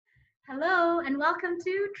Hello and welcome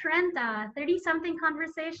to Trenta, 30 something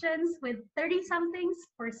conversations with 30 somethings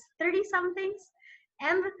for 30 somethings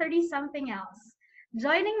and the 30 something else.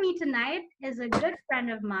 Joining me tonight is a good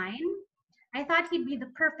friend of mine. I thought he'd be the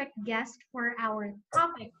perfect guest for our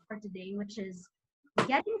topic for today, which is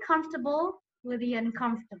getting comfortable with the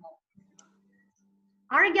uncomfortable.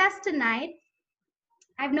 Our guest tonight,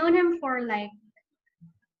 I've known him for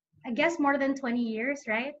I guess more than 20 years,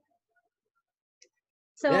 right?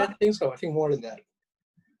 Yeah, So I think so. I think more than that.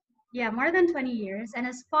 yeah, more than 20 years. And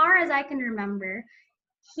as far as I can remember,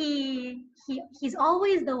 he's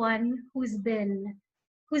always the one who's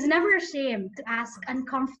never ashamed to ask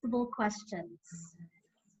uncomfortable questions.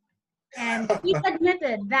 And he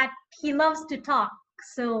admitted that he loves to talk.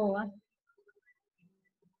 So,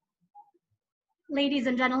 ladies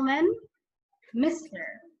and gentlemen, Mr.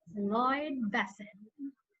 Lloyd Besson.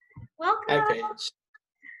 Hi, Welcome. Paige.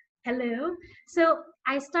 Hello. So,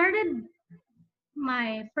 I started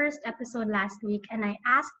my first episode last week and I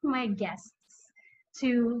asked my guests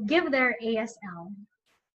to give their ASL.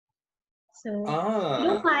 So, you don't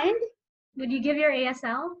Ah, mind? Would you give your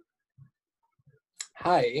ASL?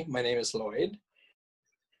 hi. My name is Lloyd.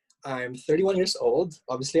 I'm 31 years old.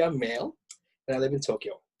 Obviously, I'm male, and I live in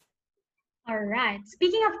Tokyo. All right.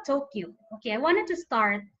 Speaking of Tokyo, okay, I wanted to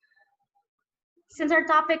start since our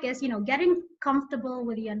topic is, getting comfortable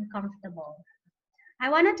with the uncomfortable. I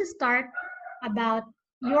wanted to start about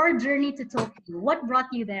your journey to Tokyo. What brought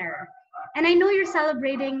you there? And I know you're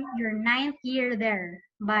celebrating your ninth year there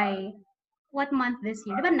by what month this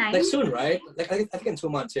year? About Like nine? soon, right? I think in 2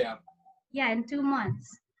 months. Yeah. Yeah, in 2 months.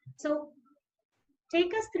 So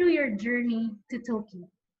take us through your journey to Tokyo.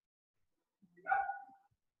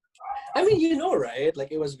 I mean, right?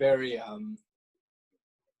 Like it was very.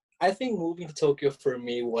 I think moving to Tokyo for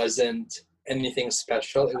me wasn't anything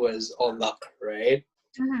special. It was all luck, right?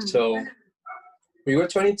 Mm-hmm. So we were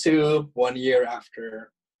 22, 1 year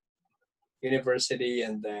after university,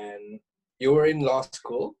 and then you were in law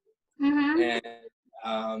school, Mm-hmm.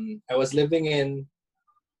 and I was living in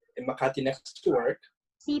Makati next to work,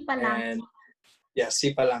 Sipa lang. and yeah,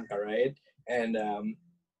 Sipalanca, right? And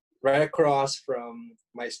right across from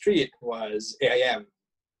my street was AIM.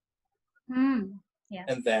 Mm. Yeah.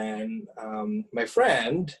 And then my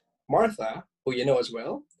friend, Martha, who you know as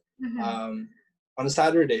well, Mm-hmm. um, on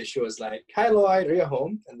Saturday, she was like, "Hi, Lloyd, are you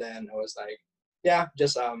home?" And then I was like, "Yeah,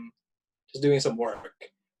 just doing some work."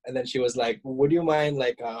 And then she was like, "Would you mind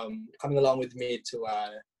coming along with me to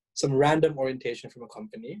some random orientation from a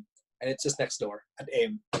company? And it's just next door at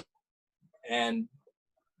AIM." And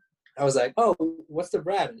I was like, "Oh, what's the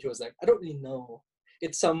brand?" And she was like, "I don't really know.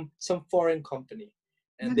 It's some foreign company,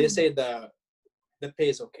 and they Mm-hmm. say the pay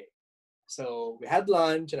is okay." So we had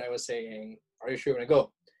lunch, and I was saying, "Are you sure we're gonna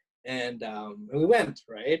go?" And we went,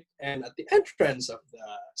 right. And at the entrance of the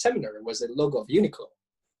seminar was a logo of Uniqlo.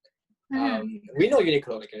 Mm-hmm. We know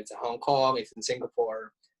Uniqlo, like it's in Hong Kong, it's in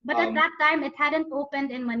Singapore. But at Um, that time, it hadn't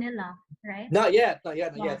opened in Manila, right? Not yet, not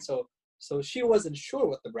yet, not Yeah. yet. So she wasn't sure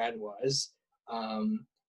what the brand was. Um,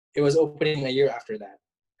 it was opening a year after that,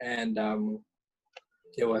 and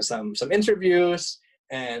there was some interviews,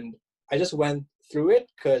 and I just went through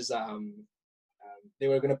it because they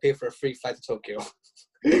were gonna pay for a free flight to Tokyo.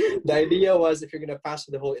 The idea was if you're gonna pass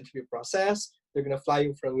through the whole interview process, they're gonna fly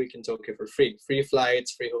you for a week in Tokyo for free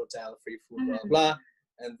flights, free hotel, free food, blah Mm-hmm. blah,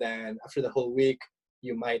 and then after the whole week,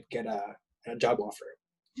 you might get a job offer.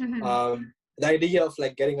 Mm-hmm. The idea of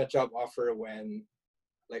like getting a job offer when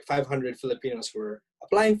like 500 Filipinos were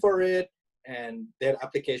applying for it and they had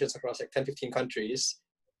applications across like 10, 15 countries,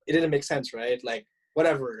 it didn't make sense, right? Like,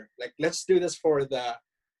 whatever, like, let's just do this for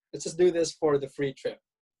the free trip.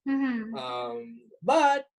 Mm-hmm.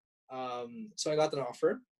 But so I got an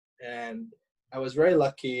offer, and I was very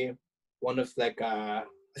lucky. One of I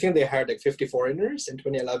think they hired like 50 foreigners in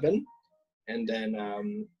 2011, and then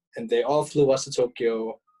and they all flew us to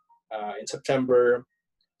Tokyo in September.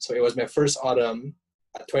 So it was my first autumn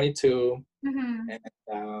at 22, Mm-hmm.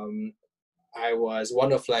 and I was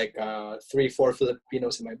one of like 3, 4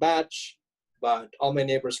 Filipinos in my batch, but all my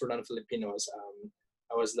neighbors were non-Filipinos.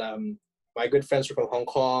 I was My good friends were from Hong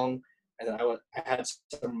Kong, and then I had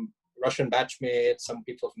some Russian batchmates, some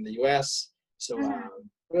people from the U.S. So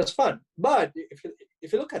Mm-hmm. it was fun. But if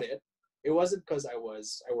you look at it, it wasn't because I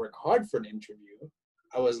worked hard for an interview.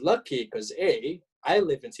 I was lucky because I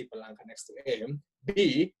live in Sipalanca next to him.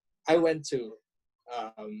 B, I went to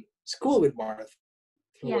school with Martha,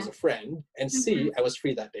 who was Yeah. a friend, and Mm-hmm. C, I was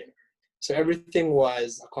free that day. So everything was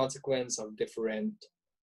a consequence of different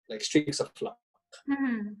like streaks of luck.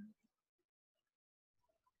 Mm-hmm.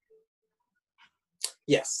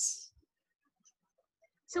 Yes.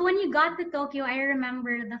 So when you got to Tokyo, I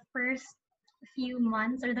remember the first few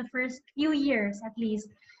months or the first few years at least,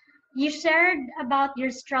 you shared about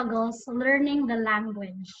your struggles learning the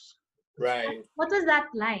language. Right. What was that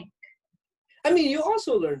like? I mean, you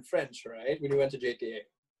also learned French, right? When you went to JTA.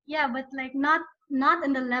 Yeah, but like not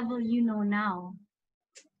in the level you know now.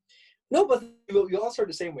 No, but you all start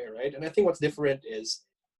the same way, right? And I think what's different is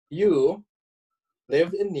you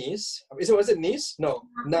lived in Nice. Was it Nice? No,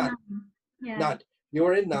 Nantes. Yeah, Nantes. You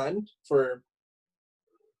were in Nantes for,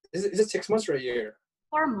 is it 6 months or a year?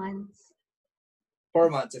 4 months. 4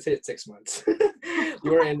 months. I said it 6 months.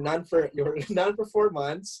 You were in Nantes for 4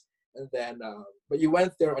 months, and then but you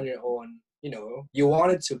went there on your own. You know, you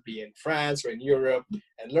wanted to be in France or in Europe,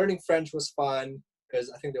 and learning French was fun because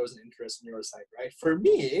I think there was an interest on your side, right? For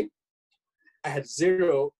me, I had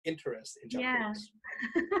zero interest in Yeah.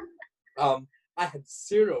 Japanese. I had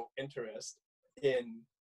zero interest in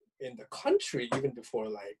the country even before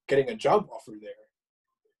like getting a job offer there.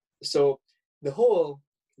 So the whole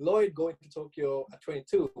Lloyd going to Tokyo at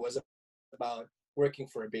 22 was about working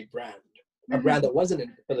for a big brand, a brand that wasn't in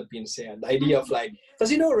the Philippines yet. The idea of like,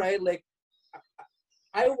 because you know, right? Like,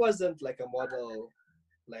 I wasn't like a model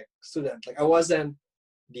like student. Like I wasn't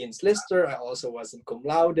Dean's Lister. I also wasn't cum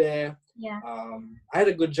laude. Yeah. I had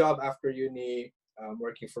a good job after uni,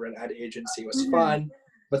 working for an ad agency. It was fun,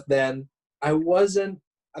 but then I wasn't.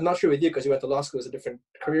 I'm not sure with you because you went to law school. It's a different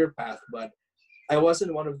career path, but I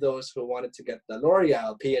wasn't one of those who wanted to get the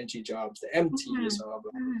L'Oreal, P&G jobs, the MTs, blah, blah,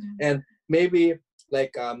 blah. And maybe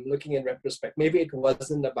like looking in retrospect, maybe it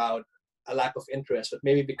wasn't about a lack of interest, but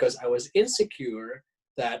maybe because I was insecure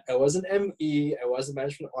that I was an ME, I was a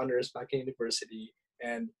management honors back in university,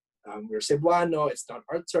 and we're Cebuano, it's not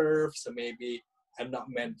our turf, so maybe I'm not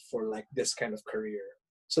meant for like this kind of career.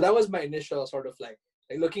 So that was my initial sort of like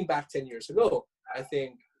looking back 10 years ago, I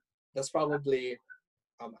think that's probably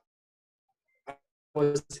um, I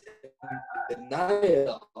was in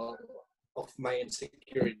denial of my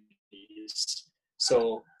insecurities.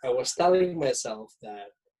 So I was telling myself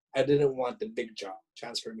that I didn't want the big job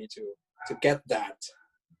chance for me to get that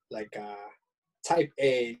like type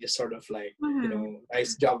A sort of like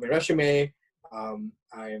nice job in my resume.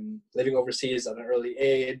 I'm living overseas at an early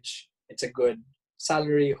age. It's a good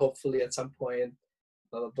salary, hopefully at some point.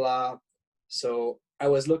 Blah blah blah. So I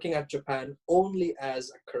was looking at Japan only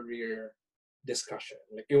as a career discussion.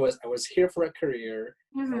 Like I was here for a career.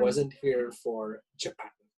 I wasn't here for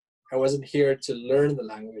Japan. I wasn't here to learn the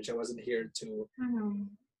language. I wasn't here to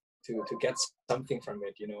get something from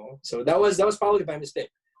it, you know. So that was probably my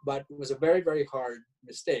mistake. But it was a very, very hard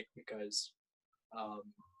mistake because I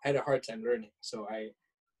had a hard time learning. So I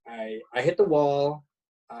hit the wall.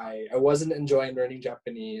 I wasn't enjoying learning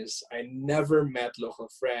Japanese. I never met local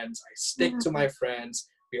friends. I stick to my friends.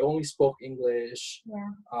 We only spoke English.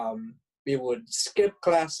 Yeah. We would skip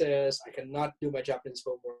classes. I cannot do my Japanese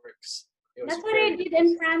homeworks. That's what I did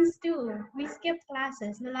in France too. We skipped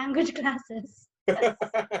classes, the language classes.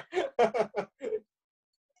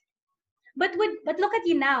 But look at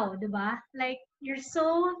you now, diba? Like you're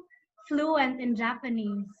so fluent in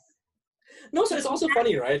Japanese. No, so it's also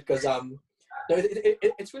funny, right? Because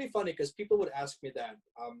it's really funny because people would ask me that.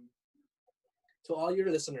 To all your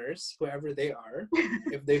listeners, whoever they are,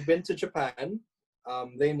 if they've been to Japan,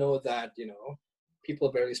 they know that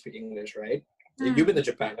people barely speak English, right? You've been to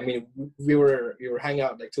Japan. I mean, we were hanging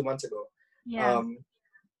out like 2 months ago. Yeah.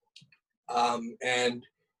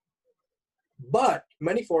 But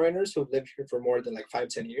many foreigners who've lived here for more than like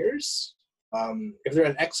 5-10 years, if they're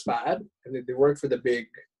an expat and they work for the big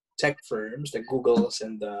tech firms, the Googles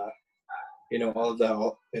and the all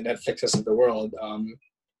the Netflixes of the world,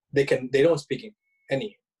 they don't speak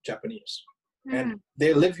any Japanese, and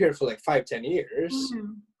they live here for like 5-10 years.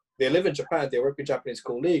 They live in Japan. They work with Japanese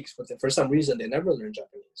colleagues, but for some reason they never learn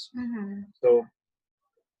Japanese. So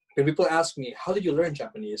when people ask me, "How did you learn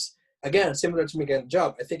Japanese?" Again, similar to me getting a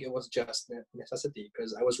job, I think it was just necessity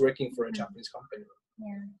because I was working for a Japanese company.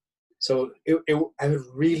 Yeah. So I had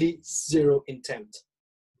really zero intent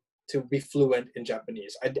to be fluent in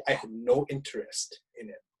Japanese. I had no interest in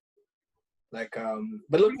it. Like,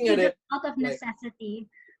 but looking at it out of necessity,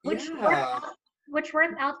 which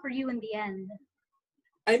worked out for you in the end.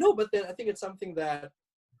 I know, but then I think it's something that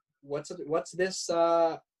what's this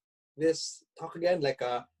this talk again? Like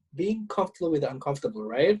being comfortable with the uncomfortable,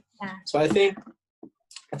 right? Yeah. So I think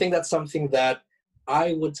that's something that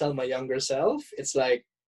I would tell my younger self. It's like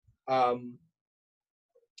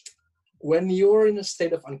when you're in a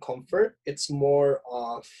state of uncomfort, it's more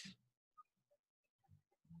of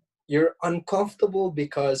you're uncomfortable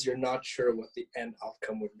because you're not sure what the end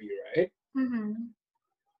outcome would be, right?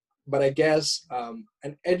 but I guess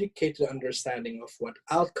an educated understanding of what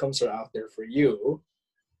outcomes are out there for you,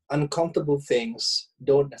 uncomfortable things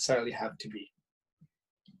don't necessarily have to be.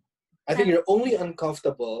 I think That's, you're only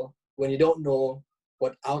uncomfortable when you don't know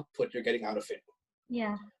what output you're getting out of it.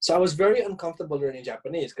 yeah. So I was very uncomfortable learning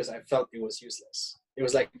Japanese because I felt it was useless. It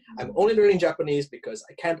was like, I'm only learning Japanese because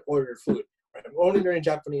I can't order food. Or I'm only learning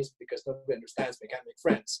Japanese because nobody understands me, I can't make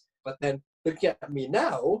friends. But then looking at me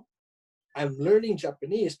now, I'm learning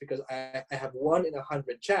Japanese because I have 1 in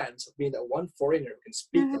 100 chance of being that one foreigner who can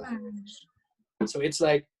speak the Mhm. language. So it's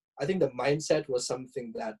like, I think the mindset was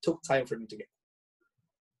something that took time for me to get.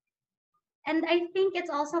 And I think it's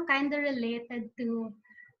also kind of related to,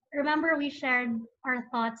 remember we shared our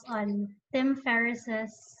thoughts on Tim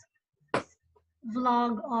Ferriss's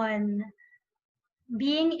vlog on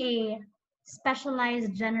being a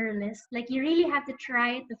specialized generalist. Like you really have to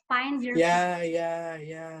try to find your.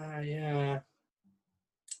 Yeah.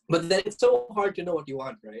 But then it's so hard to know what you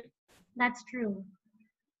want, right? That's true.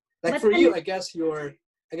 Like But for then, you, I guess you're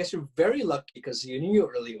very lucky because you knew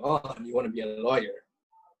early on you want to be a lawyer.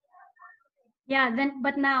 yeah, then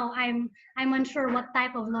but now I'm unsure what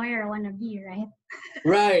type of lawyer I want to be, right?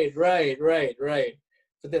 Right.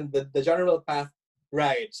 But then the general path,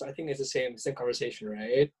 right? So I think it's the same conversation,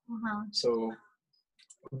 right? Uh-huh. So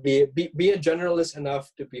be a generalist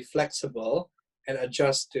enough to be flexible and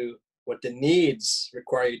adjust to what the needs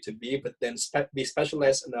require you to be, but then be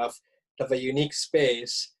specialized enough to have a unique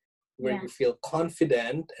space where Yeah, you feel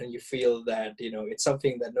confident and you feel that it's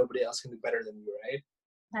something that nobody else can do better than you, right?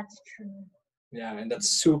 that's true. Yeah, and that's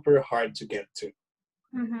super hard to get to.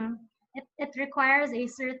 Mm-hmm. It requires a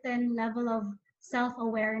certain level of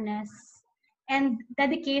self-awareness and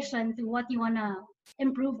dedication to what you want to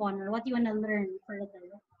improve on or what you want to learn further.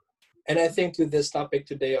 And I think to this topic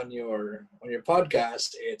today on your podcast,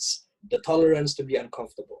 it's the tolerance to be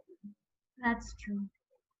uncomfortable. That's true.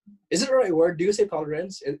 Is it the right word? Do you say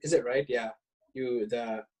tolerance? Is it right? Yeah. You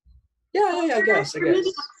the yeah, I guess. Or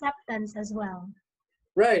maybe acceptance as well.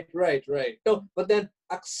 Right. No, but then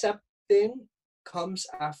accepting comes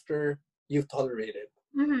after you've tolerated.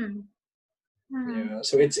 Mm-hmm. Mm-hmm. Yeah.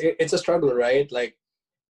 So it's a struggle, right? Like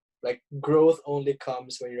growth only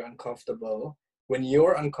comes when you're uncomfortable. When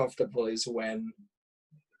you're uncomfortable is when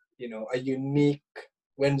a unique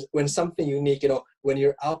when something unique, when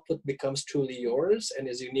your output becomes truly yours and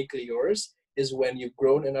is uniquely yours, is when you've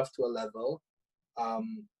grown enough to a level,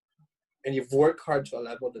 um, and you've worked hard to a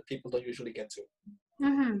level that people don't usually get to.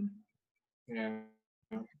 Mm-hmm. Yeah.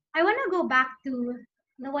 I want to go back to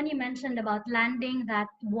the one you mentioned about landing that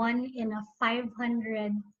 1 in a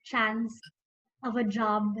 500 chance of a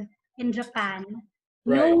job in Japan,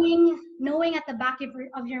 Right. knowing at the back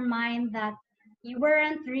of your mind that you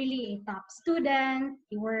weren't really a top student,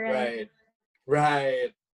 you weren't,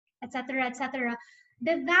 Right. etc., etc.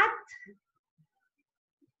 Did that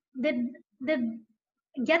did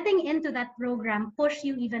getting into that program push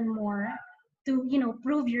you even more to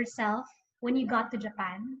prove yourself when you got to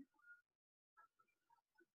Japan?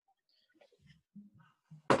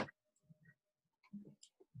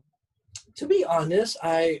 To be honest,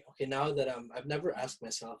 now that I've never asked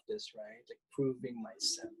myself this, right? Like proving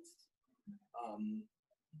myself. Um,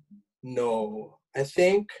 no, I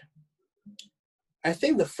think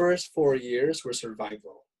the first 4 years were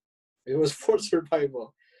survival. It was for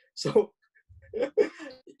survival. So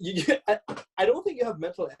I don't think you have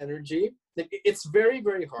mental energy. Like it's very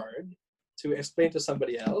very hard to explain to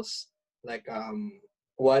somebody else like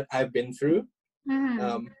what I've been through.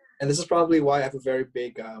 Mm-hmm. And this is probably why I have a very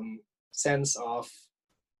big sense of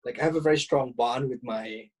like I have a very strong bond with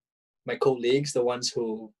my colleagues, the ones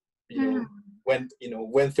who Mm-hmm.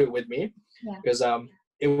 went through it with me, Yeah. because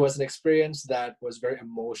it was an experience that was very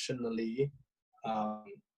emotionally um,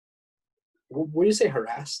 would you say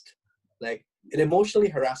harassed? Like it emotionally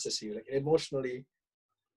harasses you. Like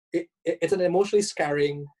it's an emotionally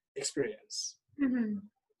scarring experience. Mm-hmm.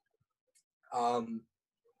 Um,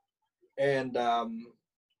 and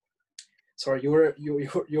sorry, you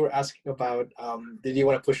were asking about did you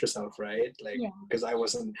want to push yourself, right? Like Yeah. because I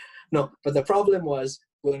wasn't. No, but the problem was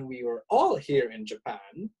when we were all here in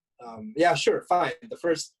Japan. Yeah, sure, fine.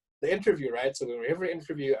 The interview, right? So when we every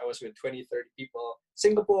interview, I was with 20, 30 people.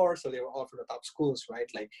 Singapore, so they were all from the top schools, right?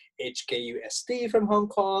 Like HKUST from Hong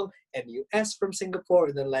Kong, NUS from Singapore,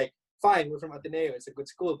 and then like, fine, we're from Ateneo, it's a good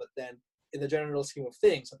school, but then in the general scheme of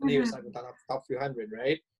things, Ateneo is not in the top few hundred,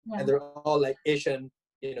 right? Yeah. And they're all like Asian,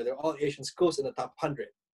 they're all Asian schools in the top 100.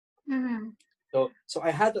 Mm-hmm. So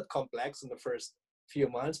I had that complex in the first few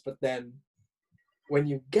months, but then when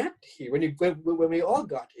you get here, when we all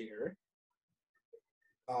got here,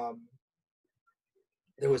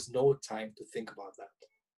 there was no time to think about that.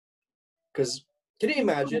 Because can you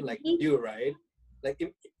imagine, like you, right? Like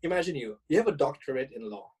imagine you have a doctorate in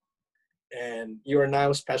law, and you are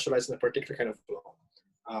now specialized in a particular kind of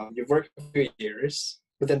law. You've worked a few years,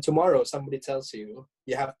 but then tomorrow somebody tells you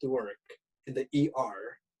you have to work in the ER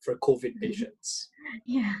for COVID patients.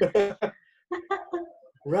 Yeah.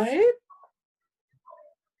 Right?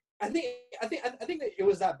 I think that it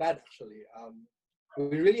was that bad actually.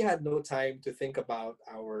 We really had no time to think about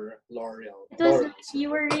our It was laurels. you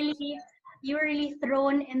were really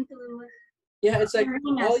thrown into Yeah, it's like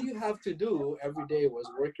arena. all you have to do every day was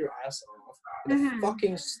work your ass off in a Mhm.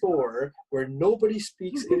 fucking store where nobody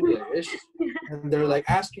speaks English, and they're like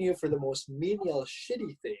asking you for the most menial,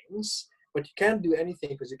 shitty things, but you can't do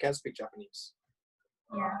anything because you can't speak Japanese.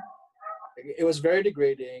 Yeah. Like, it was very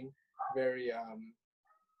degrading, very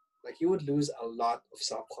like you would lose a lot of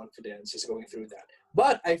self-confidence just going through that.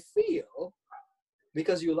 But I feel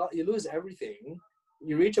because you lose everything,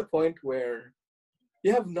 you reach a point where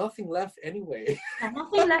you have nothing left anyway. Yeah,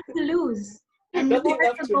 nothing left to lose. And Nothing nowhere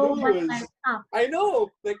left to to go but lose. like up. I know,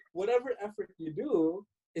 like whatever effort you do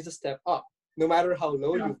is a step up. No matter how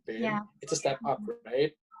low So, you've been, yeah. it's a step up,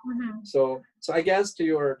 right? Mm-hmm. So I guess to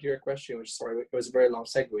your question, which sorry, it was a very long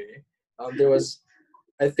segue. There was,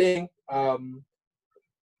 I think,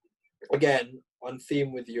 again on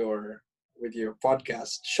theme with your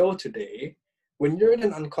podcast show today. When you're in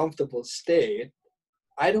an uncomfortable state,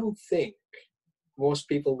 I don't think most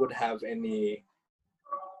people would have any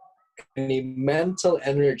mental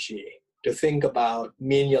energy to think about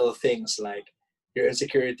menial things like your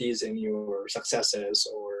insecurities and your successes.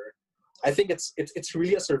 Or I think it's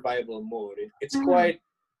really a survival mode. It's Mm-hmm. quite,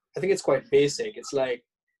 I think it's quite basic. It's like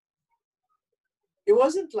it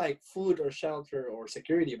wasn't like food or shelter or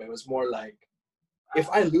security, but it was more like if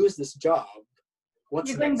I lose this job, what's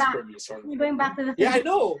You're going next back. for me? Sort of. You're going back to the Yeah, I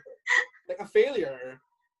know. Like a failure.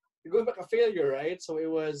 You're going back a failure, right? So it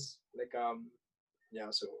was like yeah.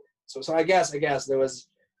 So I guess there was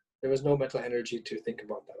no mental energy to think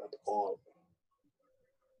about that at all.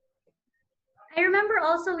 I remember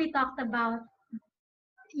also we talked about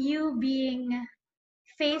you being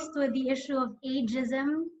faced with the issue of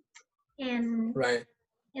ageism in Right.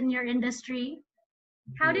 your industry.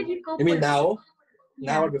 How did you cope You mean with now?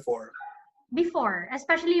 Yeah. Now or before? Before,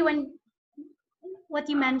 especially when what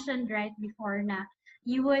you mentioned right before na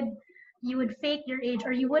you would fake your age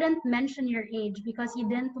or you wouldn't mention your age because you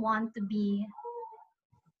didn't want to be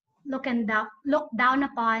looked down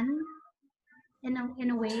upon in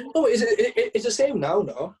a way. Oh, it's the same now,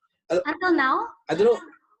 no? Until now? I don't know.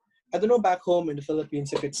 I don't know back home in the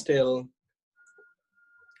Philippines if it's still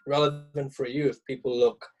relevant for you. If people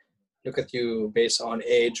look at you based on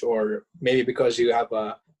age, or maybe because you have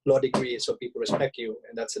a law degree, so people respect you,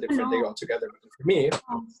 and that's a different thing altogether. But for me,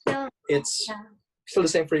 Still, it's yeah. still the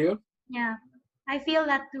same for you. Yeah, I feel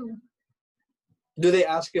that too. Do they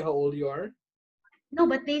ask you how old you are? No,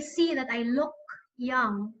 but they see that I look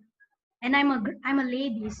young, and I'm a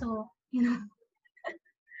lady, so you know,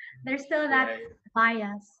 there's still that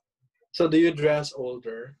bias. So do you dress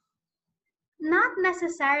older? Not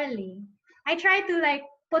necessarily. I try to like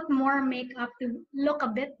put more makeup to look a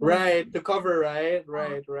bit older. Right, to cover, right,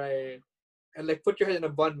 and like put your head in a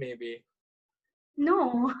bun, maybe.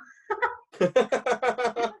 No, go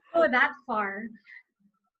that far.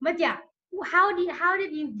 But yeah, how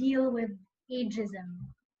did you deal with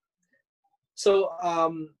ageism? So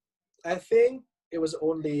I think it was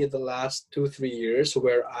only the last 2-3 years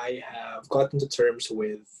where I have gotten to terms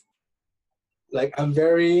with, like, I'm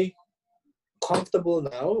very comfortable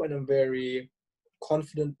now and I'm very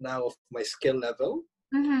confident now of my skill level,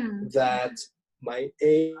 that my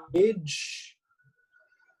age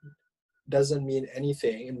doesn't mean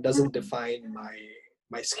anything and doesn't define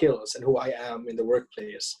my skills and who I am in the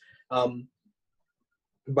workplace.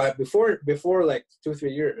 But before like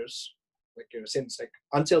 2-3 years, like, you know, since like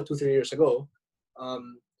until 2-3 years ago,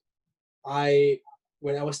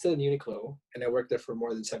 when I was still in Uniqlo and I worked there for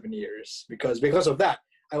more than 7 years, because of that,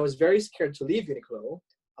 I was very scared to leave Uniqlo.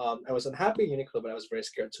 I was unhappy in Uniqlo, but I was very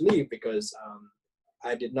scared to leave because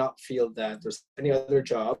I did not feel that there's any other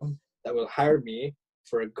job that will hire me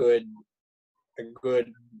for a good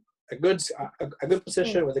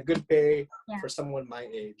position with a good pay for someone my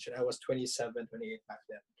age. And I was 27, 28 back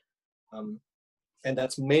then. And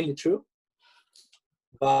that's mainly true.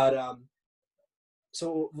 But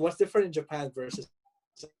so what's different in Japan versus,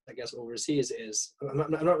 I guess, overseas is, I'm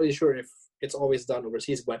not really sure if it's always done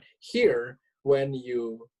overseas, but here, when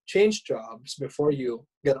you change jobs before you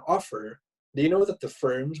get an offer, do you know that the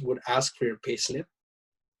firms would ask for your payslip?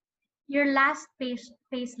 Your last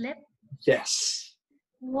payslip? Yes.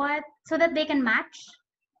 What? So that they can match?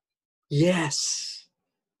 Yes.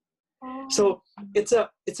 Oh. So it's a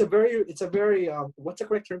very what's the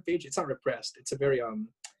correct term, Paige? It's not repressed. It's a very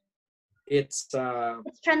it's It's is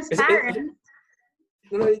it, transparent.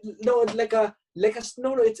 no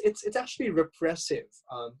no, it's actually repressive,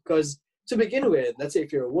 because to begin with, let's say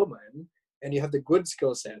if you're a woman and you have the good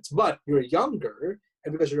skill sets but you're younger,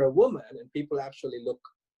 and because you're a woman and people actually look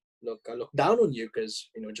down on you because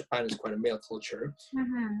Japan is quite a male culture. I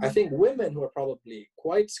Mm-hmm. think women who are probably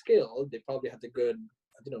quite skilled, they probably had the good,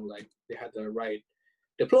 like they had the right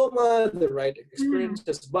diploma, the right Mm-hmm.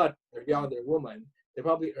 experiences, but they're young, they're women, they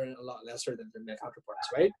probably earn a lot lesser than their male counterparts,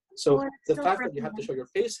 right? Oh, So it's the still fact that you have to prevalent. show your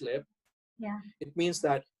pay slip, Yeah. it means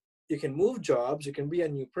that you can move jobs, you can be a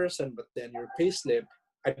new person, but then your pay slip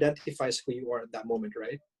identifies who you are at that moment,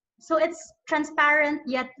 right? So it's transparent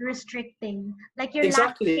yet restricting. Like your last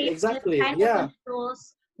Exactly, payslip exactly. kind of Yeah, controls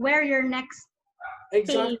where your next pay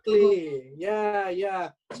will go. exactly. Yeah,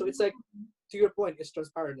 yeah. So it's like, to your point, it's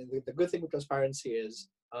transparent. And the good thing with transparency is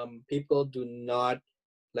people do not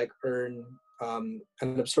like earn an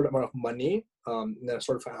absurd amount of money in a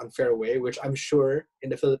sort of an unfair way, which I'm sure in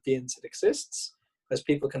the Philippines it exists, as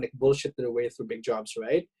people can like bullshit their way through big jobs,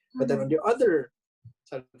 right? But then Mm-hmm. on the other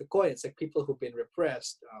side of the coin, it's like people who've been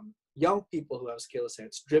repressed, young people who have skill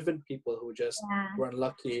sets, driven people who just Yeah. were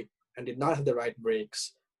unlucky and did not have the right breaks,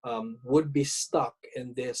 would be stuck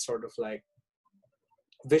in this sort of like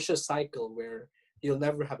vicious cycle where you'll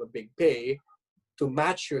never have a big pay to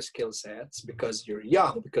match your skill sets because you're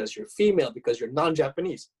young, because you're female, because you're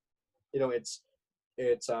non-Japanese. It's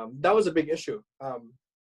that was a big issue,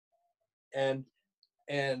 and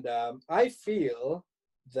I feel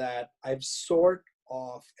that I've sort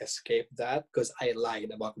of escaped that because I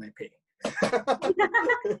lied about my pay.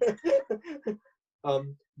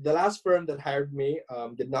 The last firm that hired me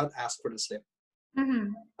did not ask for the slip.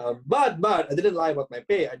 Mm-hmm. But I didn't lie about my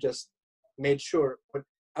pay. I just made sure, but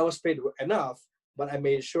I was paid enough. But I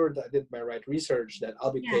made sure that I did my right research, that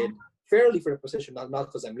I'll be Yeah. paid fairly for the position, not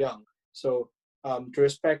because I'm young. So to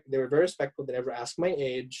respect, they were very respectful. They never asked my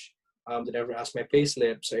age. They never asked my pay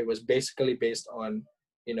slip. So it was basically based on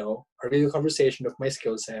a real conversation of my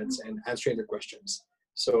skill sets and answering the questions.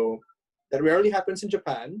 So that rarely happens in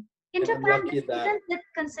Japan, In and I'm Japan, lucky that. isn't it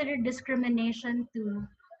considered discrimination to,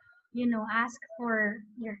 ask for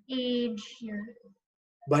your age, your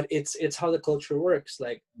But it's how the culture works.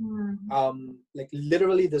 mm. Like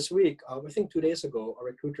literally this week, I think 2 days ago, a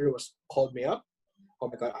recruiter was called me up. Oh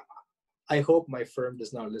my god, I hope my firm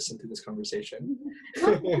does not listen to this conversation.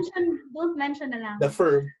 Don't mention The alam.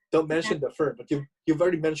 firm, don't Yeah. mention the firm, but you've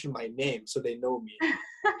already mentioned my name, so they know me.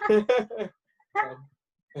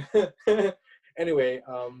 Anyway,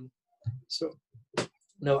 so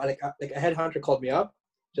no, like a headhunter called me up,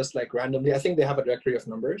 just like randomly. I think they have a directory of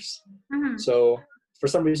numbers. Mm-hmm. So for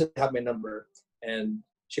some reason, they have my number, and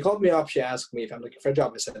she called me up. She asked me if I'm looking for a job.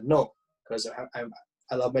 I said no, because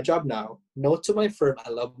I love my job now. No to my firm. I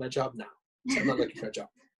love my job now, so I'm not looking for a job.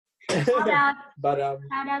 Shout out, but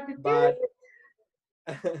shout out to but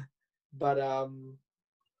Philly. but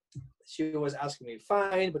she was asking me,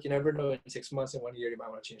 fine, but you never know, in 6 months and 1 year you might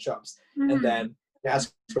want to change jobs. And Mm-hmm. then they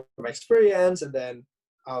asked for my experience, and then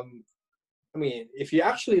um, I mean, if you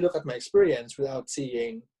actually look at my experience without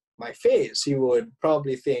seeing my face, you would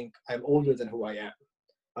probably think I'm older than who I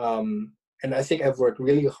am. And I think I've worked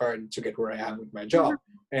really hard to get where I am with my Mm-hmm. job.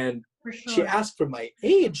 And For she sure. asked for my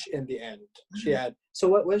age in the end. She had, so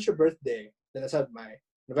when's your birthday? Then I said my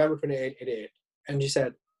November 28, 88. And she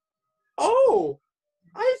said, oh,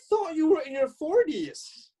 I thought you were in your 40s,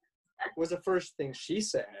 was the first thing she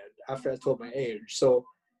said after I told my age. So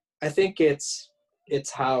I think it's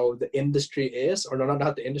how the industry is, or no,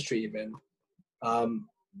 not the industry even. Um,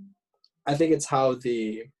 I think it's how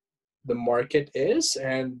the market is,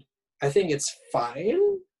 and I think it's fine,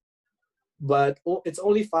 but it's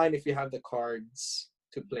only fine if you have the cards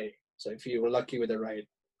to play. So if you were lucky with the right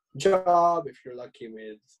job, if you're lucky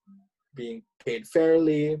with being paid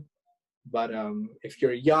fairly, but if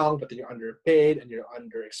you're young but then you're underpaid and you're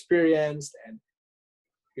underexperienced and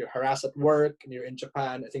you're harassed at work and you're in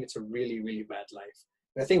Japan, I think it's a really, really bad life.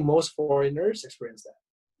 And I think most foreigners experience that.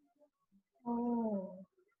 Oh.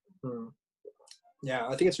 Hmm. Yeah,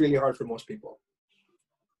 I think it's really hard for most people.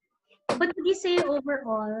 But would you say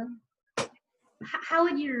overall, how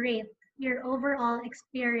would you rate your overall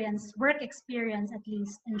experience, work experience at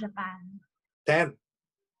least in Japan? 10.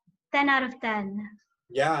 10 out of 10.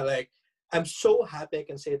 Yeah, like I'm so happy I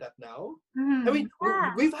can say that now. I Mm-hmm. mean,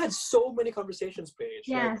 Yeah. we've had so many conversations, Paige.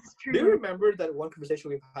 Like, Yes, do you true. remember that one conversation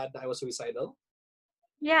we've had that I was suicidal?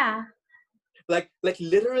 Yeah. Like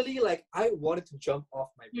literally, like I wanted to jump off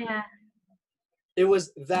my bed. Yeah. It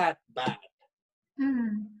was that bad.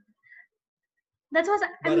 Mm. That's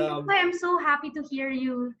But why I'm so happy to hear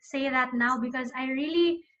you say that now, because I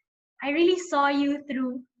really saw you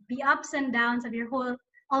through the ups and downs of your whole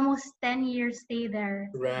almost 10 year stay there.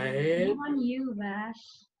 right. Shame on you, Vash.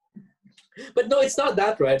 But no, it's not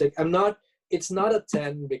that, right? Like I'm not. It's not a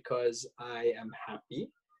 10 because I am happy.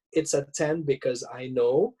 It's a 10 because I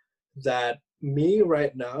know that me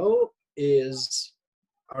right now is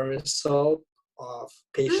a result of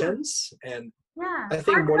Mm, patience, and yeah, I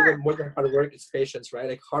think hard work. more than hard work is patience, right?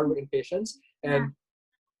 Like hard work and patience. Yeah. And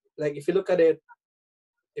like if you look at it,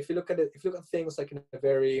 if you look at things like in a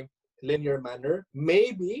very linear manner,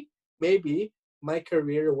 maybe my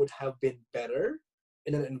career would have been better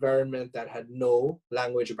in an environment that had no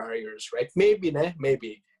language barriers, right?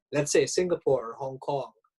 Maybe. Let's say Singapore or Hong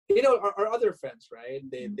Kong. You know, our other friends, right?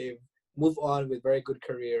 They've moved on with very good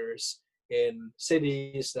careers in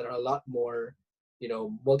cities that are a lot more,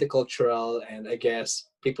 multicultural, and I guess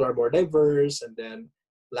people are more diverse, and then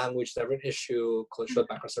language never an issue, cultural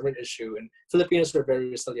background never an issue, and Filipinos are very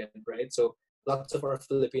resilient, right? So lots of our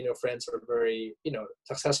Filipino friends are very,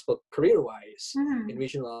 successful career-wise in Mm,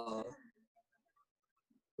 regional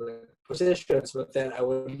positions. But then I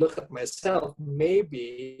would look at myself,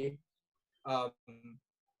 maybe, um,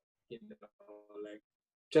 like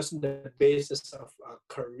just on the basis of a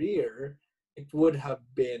career, it would have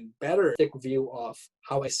been better view of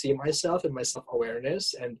how I see myself and my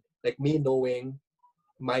self-awareness, and like me knowing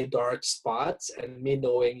my dark spots, and me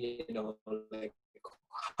knowing, like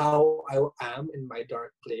how I am in my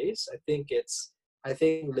dark place. I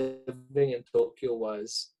think living in Tokyo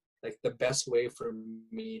was like the best way for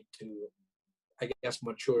me to, I guess,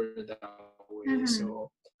 mature that way. mm.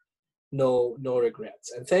 So no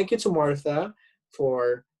regrets. And thank you to Martha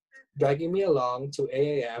for dragging me along to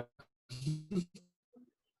AAF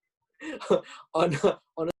on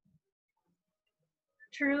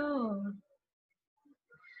True.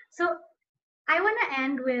 So I want to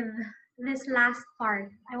end with this last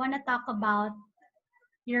part. I want to talk about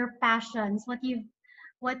your passions, what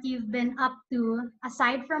you've been up to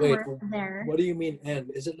aside from wait, work there. what do you mean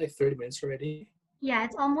end? Is it like 30 minutes already? Yeah,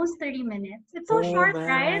 it's almost 30 minminutes. It's so Oh short,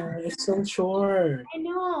 right? man, it's so short. I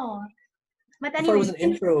know. But I thought it anyway, was an we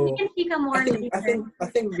intro. can speak more later. I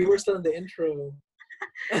think we were still in the intro.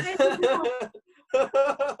 I don't know.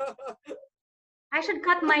 I should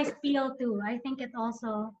cut my spiel too. I think it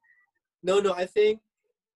also. No, I think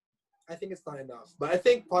it's not enough. But I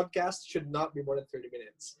think podcasts should not be more than 30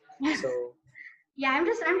 minutes. So Yeah, I'm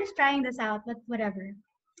just trying this out, but whatever.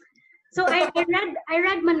 So I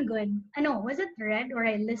read Mangood. I know, was it read or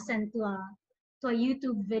I listened to a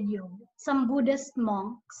YouTube video. Some Buddhist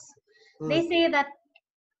monks. mm, They say that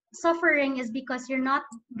suffering is because you're not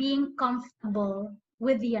being comfortable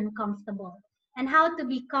with the uncomfortable. And how to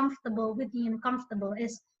be comfortable with the uncomfortable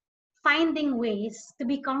is finding ways to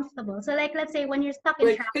be comfortable. So like let's say when you're stuck in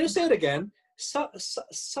wait, can you traffic. say it again?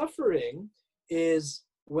 Suffering is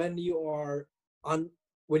on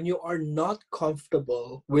when you are not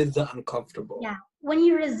comfortable with the uncomfortable. Yeah. When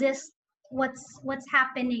you resist what's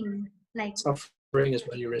happening, like Suffering is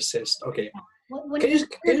when you resist. Okay. when Can you you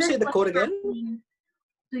resist say the what's quote again? happening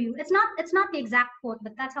to you. It's not the exact quote,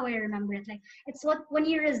 but that's how I remember it. Like it's what when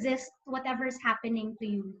you resist whatever's happening to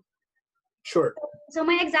you. Sure. So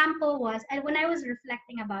my example was, and when I was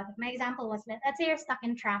reflecting about it, my example was that let's say you're stuck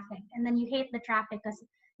in traffic and then you hate the traffic because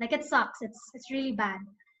like it sucks. It's really bad.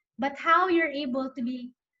 But how you're able to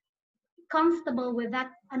be comfortable with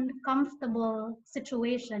that uncomfortable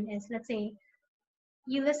situation is, let's say,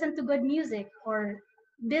 you listen to good music or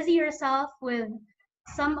busy yourself with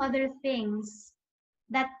some other things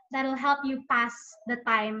that'll help you pass the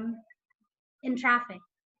time in traffic.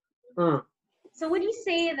 Mm. So would you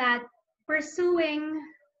say that pursuing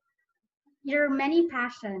your many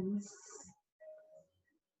passions,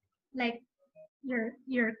 like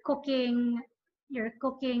your cooking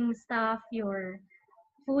stuff, your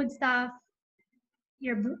food stuff,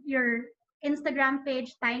 your Instagram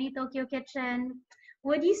page, Tiny Tokyo Kitchen,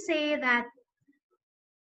 would you say that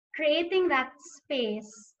creating that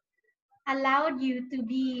space allowed you to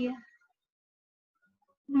be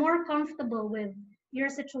more comfortable with your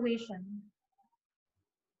situation?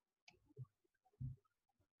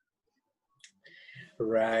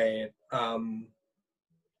 Right.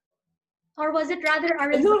 Or was it rather a I'm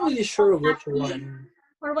not result really of sure not which being, one.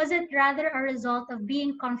 or was it rather a result of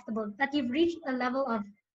being comfortable, that you've reached a level of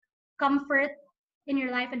comfort in your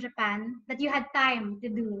life in Japan that you had time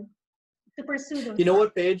to pursue those You know things?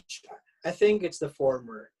 what, Paige? I think it's the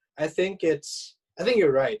former. I think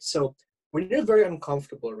you're right. So when you're very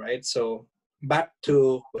uncomfortable, right? So back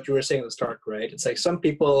to what you were saying at the start, right? It's like some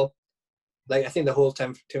people, like I think the whole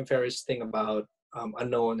Tim Ferriss thing about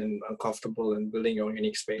unknown and uncomfortable and building your own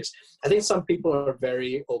unique space. I think some people are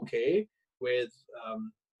very okay with, I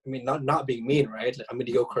mean, not being mean, right? Like a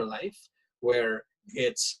mediocre life where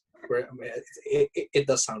it's where I mean, it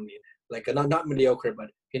does sound mean, like not mediocre, but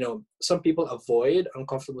some people avoid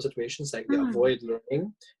uncomfortable situations, like they Mm, avoid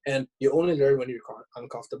learning, and you only learn when you're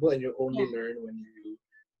uncomfortable, and you only yeah, learn when you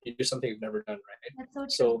do something you've never done, right? that's so true.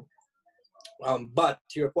 So, but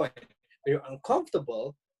to your point, when you're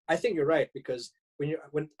uncomfortable, I think you're right, because when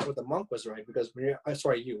what the monk was right, because when you're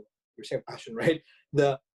sorry, you're saying passion, right?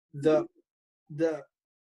 The the the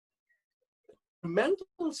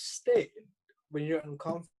mental state when you're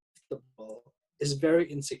uncomfortable is very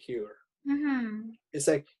insecure. Mm-hmm. It's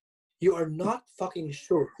like you are not fucking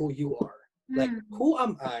sure who you are. Like, Mm, who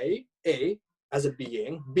am I? A, as a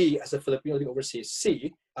being. B, as a Filipino living overseas.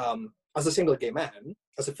 C, as a single gay man.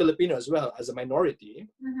 As a Filipino as well, as a minority.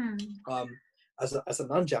 mm-hmm. Um, as a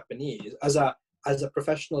non-Japanese. As a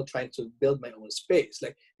professional trying to build my own space.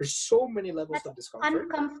 Like, there's so many levels That's of discomfort.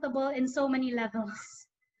 uncomfortable in so many levels.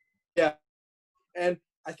 Yeah, and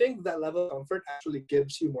I think that level of comfort actually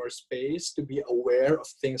gives you more space to be aware of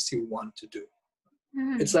things you want to do.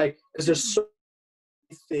 It's Mm-hmm. like, because there's so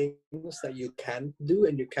many things that you can't do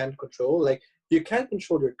and you can't control. Like, you can't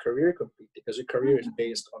control your career completely, because your career is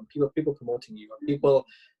based on people promoting you, or people,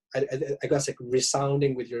 I guess, like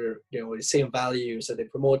resounding with your the same values, that they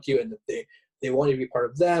promote you and that they want you to be part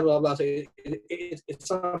of them, blah blah. So it's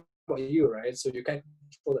not about you, right? So you can't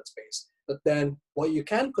control that space. But then what you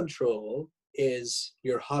can control is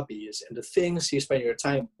your hobbies and the things you spend your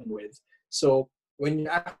time with. So when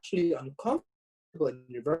you're actually uncomfortable and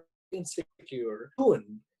you're very insecure,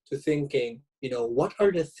 tuned to thinking, what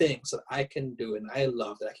are the things that I can do and I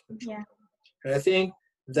love that I can control? Yeah. And I think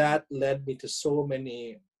that led me to so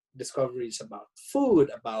many discoveries about food,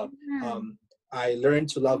 about Mm-hmm. I learned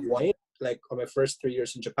to love wine, like on my first 3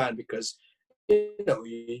 years in Japan, because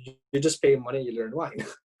you just pay money, you learn wine.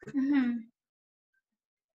 Mm-hmm.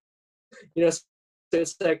 So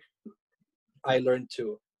it's like I learned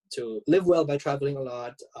to live well by traveling a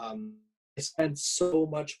lot. I spent so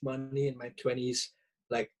much money in my 20s,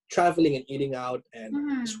 like traveling and eating out and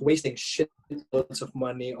just Mm-hmm. wasting shit loads of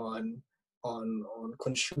money on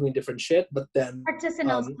consuming different shit. But then,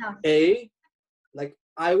 Artisanal stuff. A, like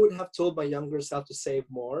I would have told my younger self to save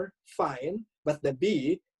more, fine. But then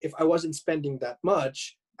B, if I wasn't spending that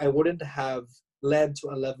much, I wouldn't have led to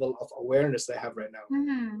a level of awareness that I have right now.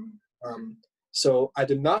 Mm-hmm. So I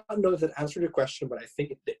do not know if that answered your question, but I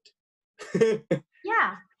think it did.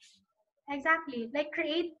 Yeah, exactly. Like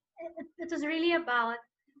it was really about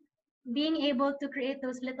being able to create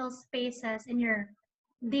those little spaces in your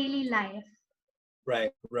daily life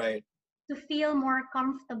Right, right. to feel more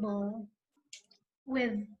comfortable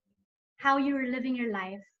with how you were living your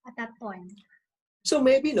life at that point. So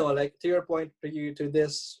maybe no, like to your point, to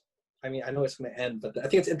this. I mean, I know it's gonna end, but I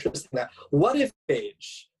think it's interesting that what if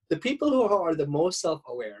Paige, the people who are the most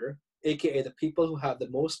self-aware, aka the people who have the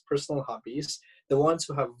most personal hobbies, the ones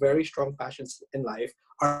who have very strong passions in life,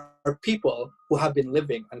 are people who have been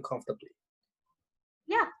living uncomfortably.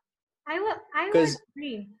 Yeah, I would Because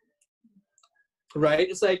agree. right,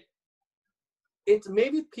 it's like it's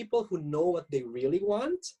maybe people who know what they really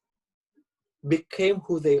want became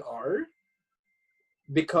who they are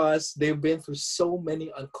because they've been through so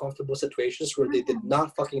many uncomfortable situations where they did Mhm.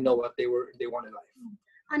 not fucking know what they want in life, right?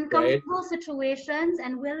 Uncomfortable situations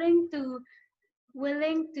and willing to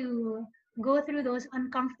go through those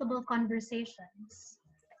uncomfortable conversations.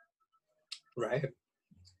 Right.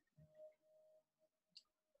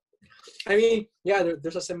 I mean, yeah,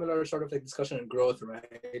 there's a similar sort of like discussion on growth, right?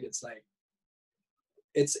 It's like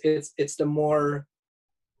it's the more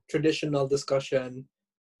traditional discussion.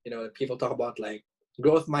 People talk about like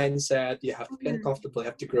growth mindset. You have to be Mhm. uncomfortable, you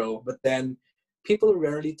have to grow, but then people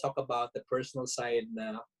rarely talk about the personal side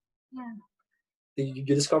now. Yeah. You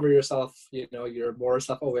discover yourself, you're more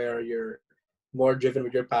self-aware, you're more driven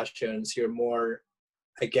with your passions, you're more,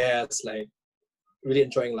 I guess, like really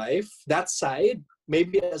enjoying life. That side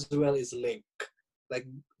maybe as well is linked, like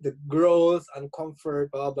the growth and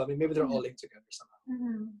comfort, blah blah. I mean, maybe they're all linked together somehow.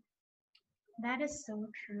 Mhm. That is so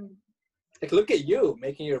true. Like, look at you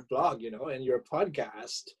making your blog, and your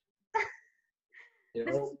podcast, This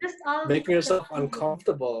is just all making because of yourself you.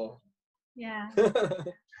 uncomfortable. Yeah.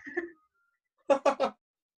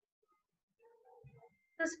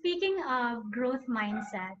 So speaking of growth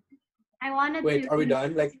mindset, I wanted Wait, to are we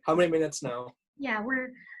done? Like, how many minutes now? yeah,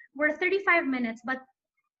 we're 35 minutes, but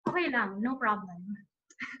okay lang, no problem.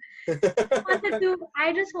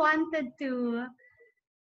 I just wanted to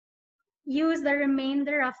use the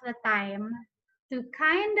remainder of the time to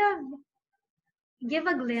kind of give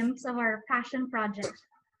a glimpse of our passion project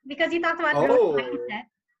because you talked about growth Oh, mindset.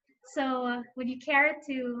 So, would you care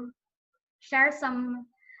to share some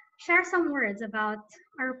words about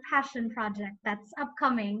our passion project that's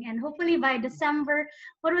upcoming, and hopefully by December,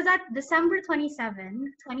 what was that? December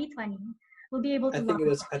 27, 2020, we'll be able to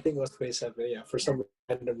launch. I think it was 27. Yeah, for some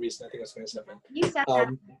random reason, I think it was 27. You said that.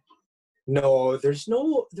 Um, no, there's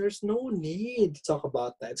no need to talk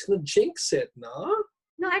about that. It's gonna jinx it, no?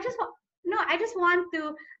 No, I just want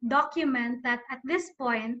to document that at this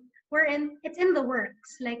point it's in the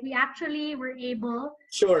works. Like we actually were able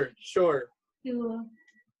Sure, sure. to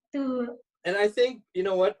to And I think you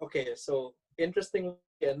know what? Okay, so interestingly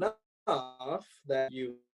enough, that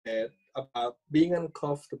you said about being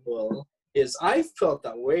uncomfortable is I felt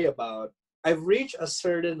that way about. I've reached a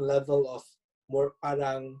certain level of more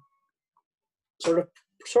parang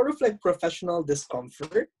sort of like professional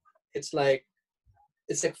discomfort. It's like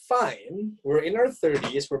it's like fine. We're in our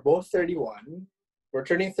 30s. We're both 31. We're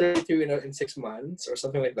turning 32 in 6 months or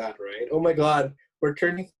something like that, right? Oh my God, we're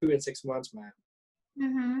turning 32 in 6 months, man.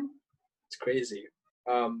 mm-hmm. It's crazy.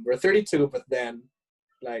 We're 32, but then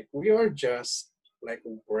like we are just like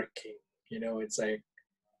working. It's like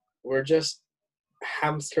we're just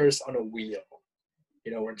hamsters on a wheel.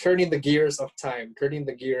 We're turning the gears of time, turning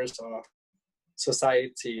the gears of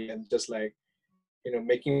society, and just like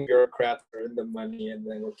making bureaucrats earn the money, and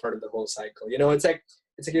then we're part of the whole cycle. It's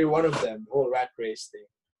like you're one of them, the whole rat race thing.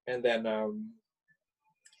 And then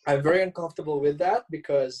I'm very uncomfortable with that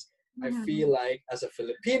because I Mm-hmm. feel like as a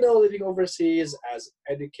Filipino living overseas, as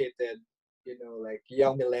educated, like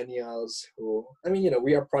young millennials who, I mean,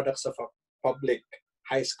 we are products of a public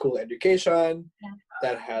high school education Yeah.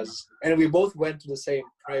 that has, and we both went to the same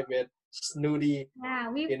private, snooty, Yeah,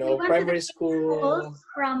 we went to the primary same schools school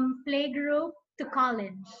from playgroup to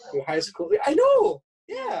college. to high school. I know,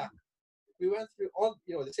 Yeah. yeah. We went through all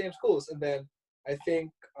the same schools, and then I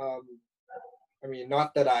think I mean,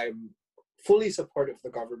 not that I'm fully supportive of the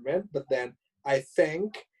government, but then I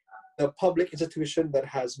think the public institution that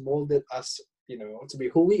has molded us, to be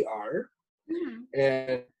who we are, Mm-hmm.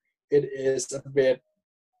 and it is a bit.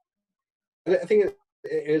 I think it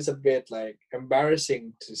is a bit like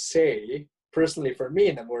embarrassing to say. Personally, for me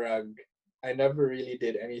in Namurag, I never really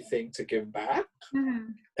did anything to give back. Mm-hmm.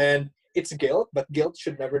 And it's guilt, but guilt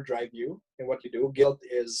should never drive you in what you do. Guilt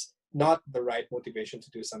is not the right motivation to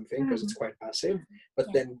do something because Mm-hmm. it's quite passive. But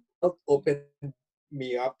Yeah. then guilt opened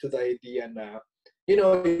me up to the idea now.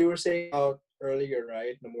 You were saying about earlier,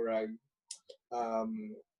 right, Namurag,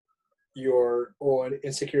 um, your own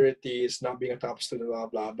insecurities, not being a top student, blah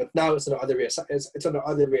blah. But now it's on the other way. It's on the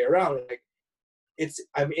other way around. Like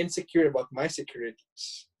I'm insecure about my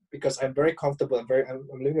securities because I'm very comfortable. I'm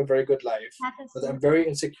living a very good life, That is but so I'm very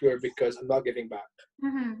insecure because I'm not giving back.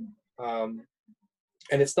 mm-hmm. Um,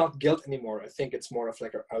 and it's not guilt anymore. I think it's more of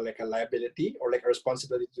like a liability or like a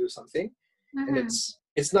responsibility to do something. And Mm-hmm.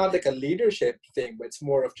 it's not like a leadership thing, but it's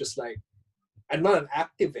more of just like I'm not an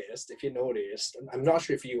activist. If you noticed, and I'm not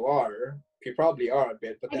sure if you are. You probably are a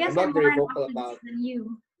bit, but I then guess I'm I'm not more very an vocal optimist about than you.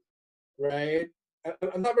 right.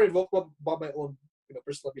 I'm not very vocal about my own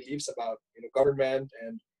personal beliefs about government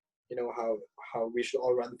and how we should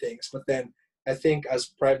all run things. But then I think as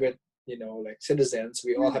private like citizens,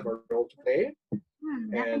 we all have Mm-hmm. a role to play,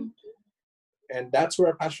 and Definitely. that's where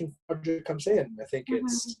our passion project comes in. I think Mm-hmm.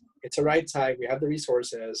 it's a right time. We have the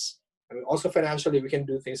resources. I mean, also financially, we can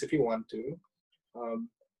do things if we want to. Um,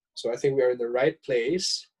 so I think we are in the right place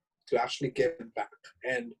to actually give back.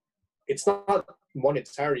 And it's not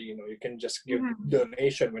monetary, you can just give Mm-hmm.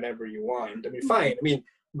 donation whenever you want. I mean, Mm-hmm. fine. I mean,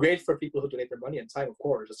 great for people who donate their money and time, of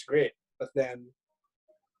course, that's great. But then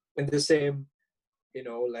in the same,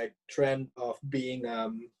 like trend of being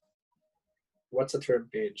what's the term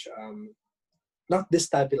page? Not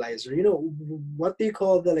destabilizer. What do you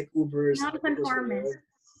call the like Ubers and the Googles of the Nonconformist. world?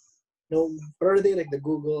 No, what are they like the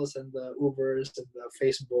Googles and the Ubers and the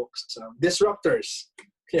Facebooks? Disruptors. Oh,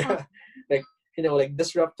 Yeah, like like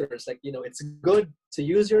disruptors. Like it's good to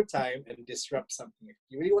use your time and disrupt something. If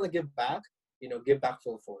you really want to give back, give back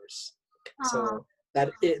full force. uh, So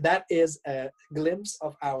that is a glimpse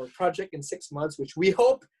of our project in 6 months, which we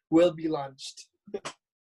hope will be launched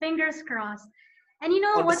fingers crossed. And you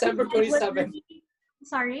know on what you December said was 27th. really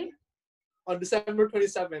sorry. On December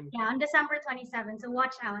 27th. Yeah, on December 27th. So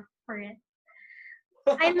watch out for it.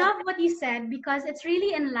 I love what you said because it's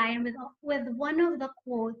really in line with one of the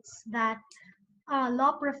quotes that a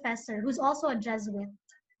law professor who's also a Jesuit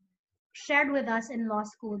shared with us in law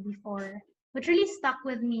school before. which really stuck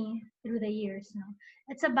with me through the years. No,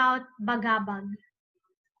 it's about bagabag,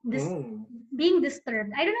 this Mm. being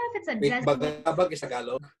disturbed. I don't know if it's a Wait, Jesuit. bagabag is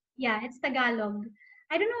Tagalog? Yeah, it's Tagalog.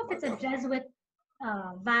 I don't know if it's a Bagabag. Jesuit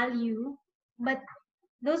value, but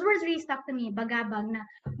those words really stuck to me. Bagabag na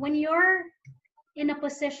when you're in a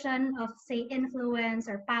position of say influence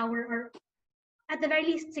or power or at the very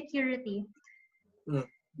least security, Mm.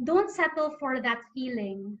 don't settle for that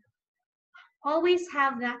feeling. Always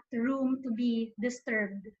have that room to be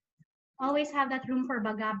disturbed. Always have that room for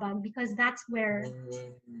bagabag because that's where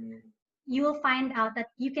Mm. you will find out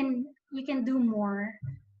that you can do more,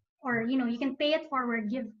 or you can pay it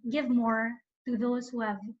forward, give more to those who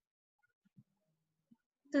have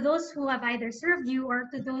either served you or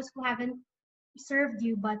to those who haven't served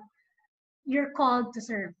you but you're called to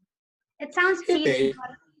serve. It sounds Hey, cheesy, Paige.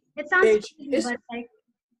 but it sounds Paige, cheesy, but like,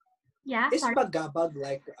 yeah, is sorry. bagabag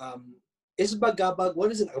like is bagabag, what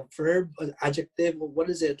is it, a verb, an adjective, what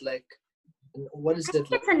is it like? What is I it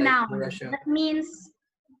think it's a like in noun Russia? that means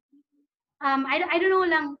I don't know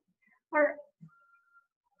lang, or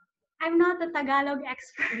I'm not a Tagalog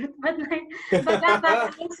expert, but like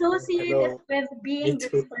bagabag, I associate it Hello, with me being too.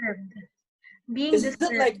 disturbed. Being Is it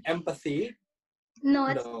disturbed. like empathy? No,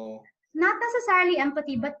 it's No. not necessarily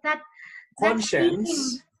empathy, but that feeling,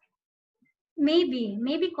 Conscience?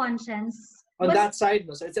 maybe conscience. On But that side,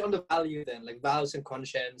 no. So it's on the value then, like values and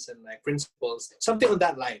conscience and like principles, something on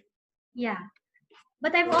that line. yeah.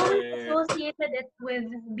 But I've always Right. associated it with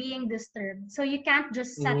being disturbed. So you can't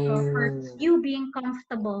just settle for Mm, you being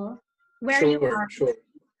comfortable where you sure, are. sure.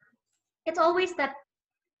 It's always that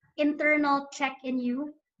internal check in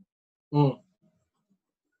you Mm,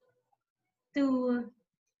 to,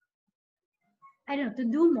 I don't know, to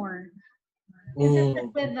do more. Because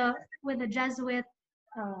mm. with the Jesuit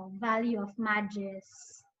value of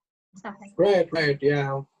magis, stuff like that. Right,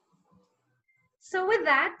 yeah. So with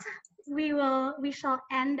that, we shall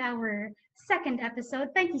end our second episode.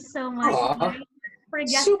 Thank you so much, Aw, Mike, for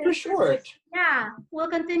super guesting. short. Yeah, we'll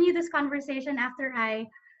continue this conversation after I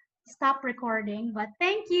stop recording. But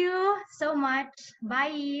thank you so much.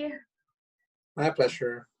 Bye. My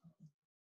pleasure.